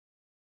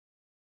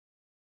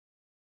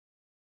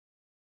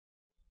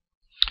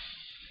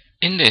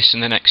In this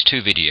and the next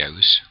two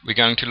videos, we're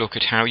going to look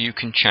at how you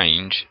can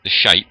change the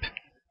shape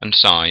and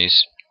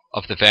size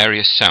of the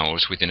various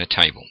cells within a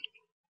table.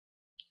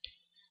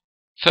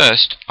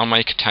 First, I'll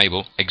make a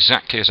table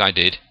exactly as I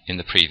did in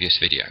the previous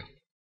video.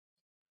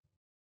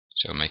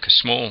 So I'll make a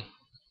small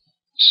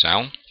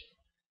cell,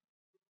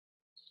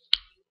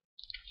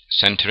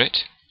 center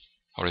it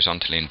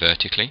horizontally and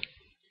vertically,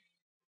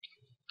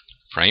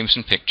 frames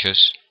and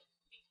pictures,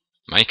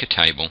 make a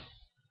table.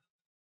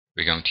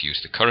 We're going to use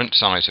the current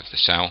size of the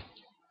cell,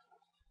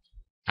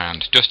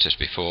 and just as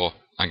before,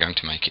 I'm going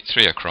to make it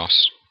 3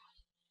 across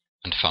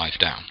and 5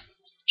 down.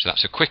 So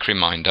that's a quick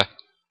reminder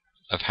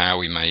of how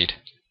we made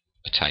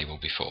a table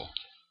before.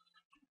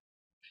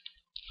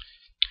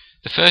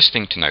 The first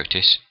thing to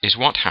notice is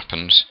what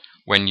happens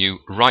when you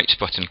right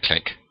button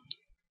click.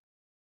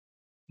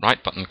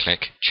 Right button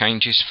click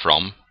changes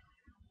from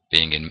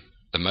being in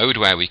the mode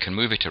where we can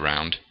move it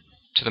around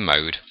to the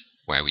mode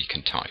where we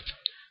can type.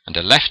 And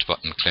a left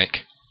button click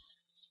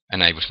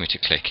enables me to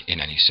click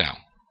in any cell.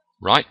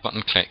 Right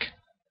button click,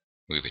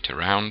 move it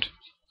around.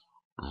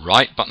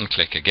 Right button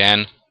click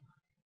again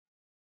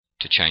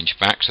to change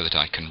back so that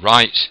I can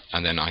write,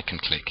 and then I can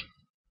click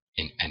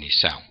in any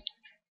cell.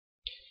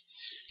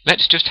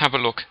 Let's just have a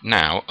look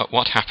now at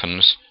what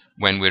happens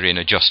when we're in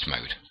adjust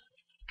mode.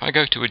 If I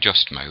go to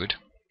adjust mode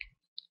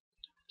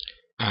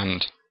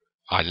and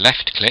I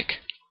left click,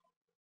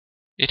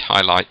 it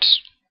highlights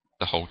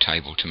the whole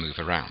table to move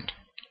around.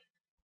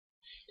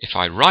 If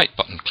I right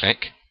button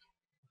click,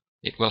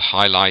 it will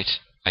highlight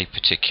a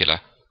particular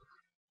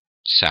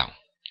cell.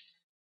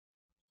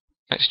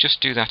 Let's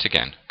just do that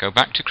again. Go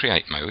back to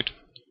create mode,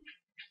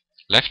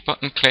 left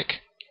button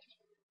click,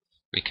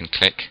 we can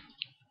click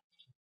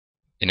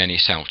in any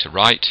cell to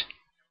write.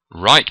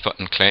 Right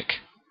button click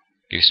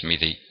gives me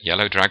the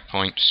yellow drag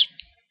points,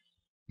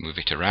 move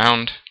it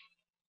around.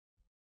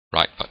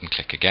 Right button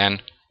click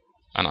again,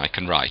 and I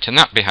can write. And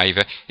that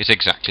behavior is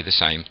exactly the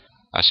same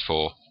as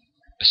for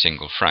a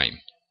single frame.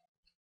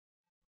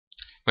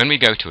 When we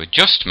go to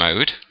adjust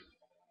mode,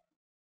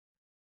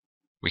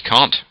 we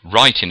can't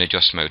write in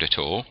adjust mode at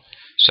all,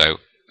 so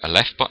a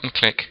left button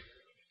click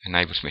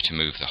enables me to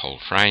move the whole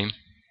frame,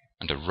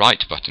 and a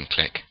right button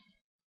click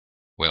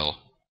will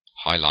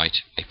highlight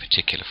a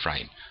particular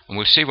frame. And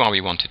we'll see why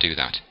we want to do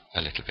that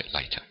a little bit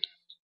later.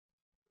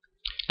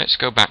 Let's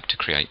go back to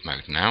create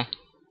mode now,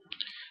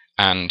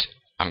 and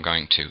I'm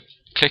going to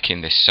click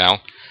in this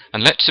cell,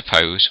 and let's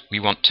suppose we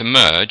want to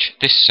merge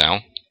this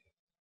cell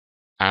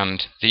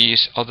and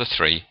these other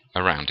 3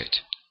 around it.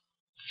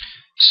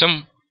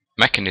 Some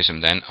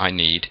mechanism then I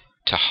need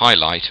to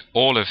highlight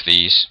all of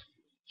these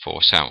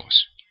 4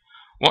 cells.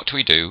 What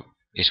we do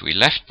is we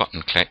left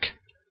button click,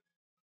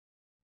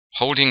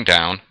 holding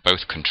down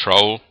both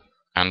Control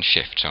and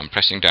Shift. So I'm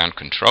pressing down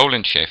Control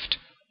and Shift,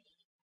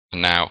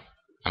 and now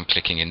I'm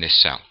clicking in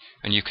this cell.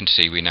 And you can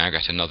see we now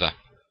get another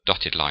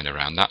dotted line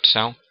around that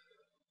cell,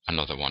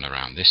 another one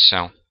around this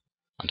cell,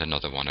 and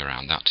another one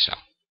around that cell.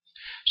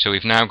 So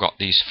we've now got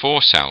these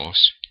 4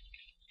 cells,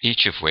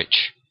 each of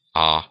which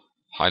are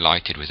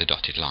highlighted with a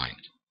dotted line.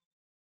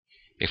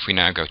 If we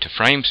now go to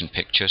frames and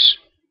pictures,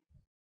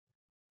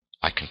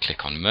 I can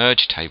click on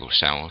merge table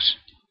cells,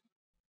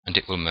 and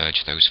it will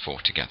merge those 4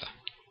 together.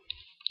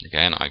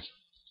 Again, I've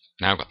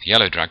now got the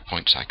yellow drag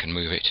points, I can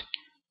move it.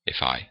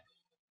 If I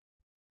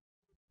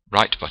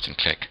right button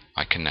click,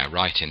 I can now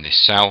write in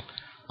this cell.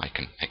 I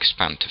can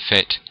expand to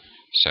fit,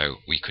 so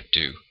we could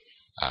do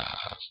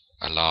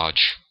a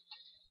large,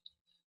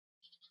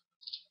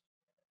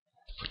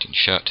 put in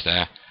shirt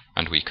there,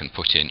 and we can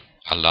put in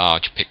a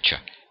large picture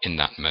in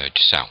that merged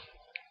cell.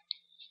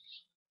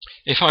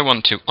 If I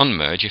want to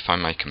unmerge, if I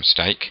make a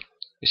mistake,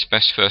 it's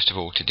best first of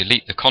all to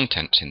delete the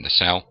contents in the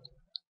cell.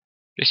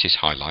 This is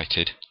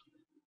highlighted,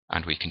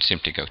 and we can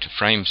simply go to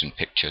frames and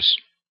pictures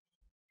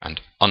and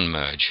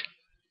unmerge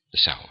the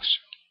cells.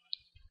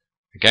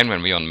 Again,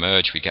 when we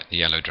unmerge, we get the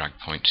yellow drag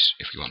points.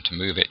 If we want to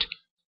move it,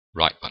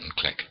 right button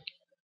click,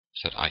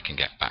 so that I can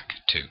get back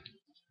to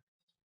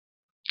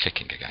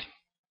clicking again.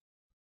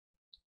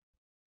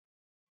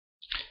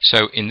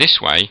 So in this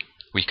way,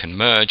 we can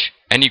merge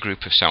any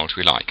group of cells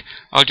we like.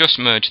 I'll just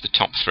merge the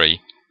top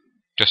 3,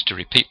 just to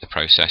repeat the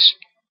process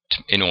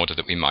in order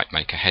that we might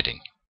make a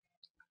heading.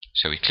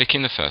 So we click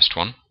in the first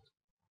one,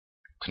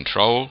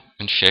 Control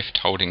and Shift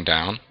holding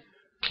down,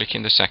 click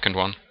in the second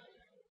one,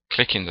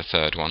 click in the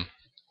third one,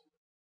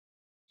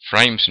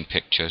 frames and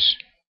pictures,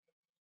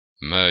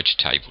 merge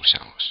table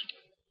cells.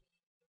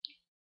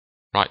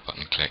 Right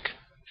button click,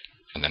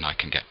 and then I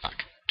can get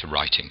back to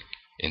writing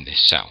in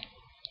this cell.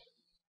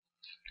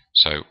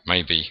 So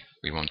maybe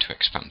we want to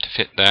expand to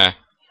fit there,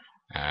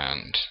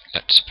 and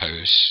let's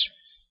suppose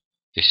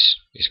this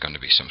is going to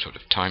be some sort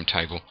of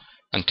timetable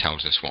and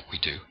tells us what we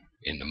do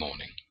in the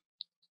morning.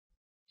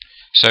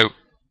 So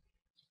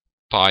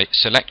by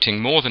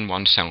selecting more than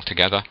one cell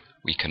together,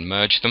 we can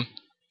merge them,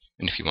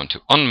 and if you want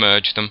to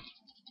unmerge them,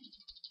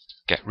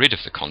 get rid of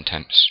the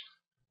contents,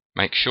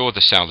 make sure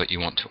the cell that you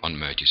want to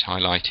unmerge is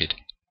highlighted,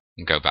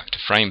 and go back to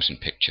frames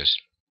and pictures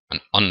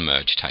and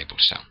unmerge table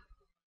cell.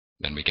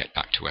 Then we get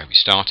back to where we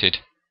started,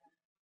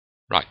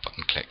 right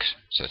button click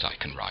so that I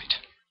can write.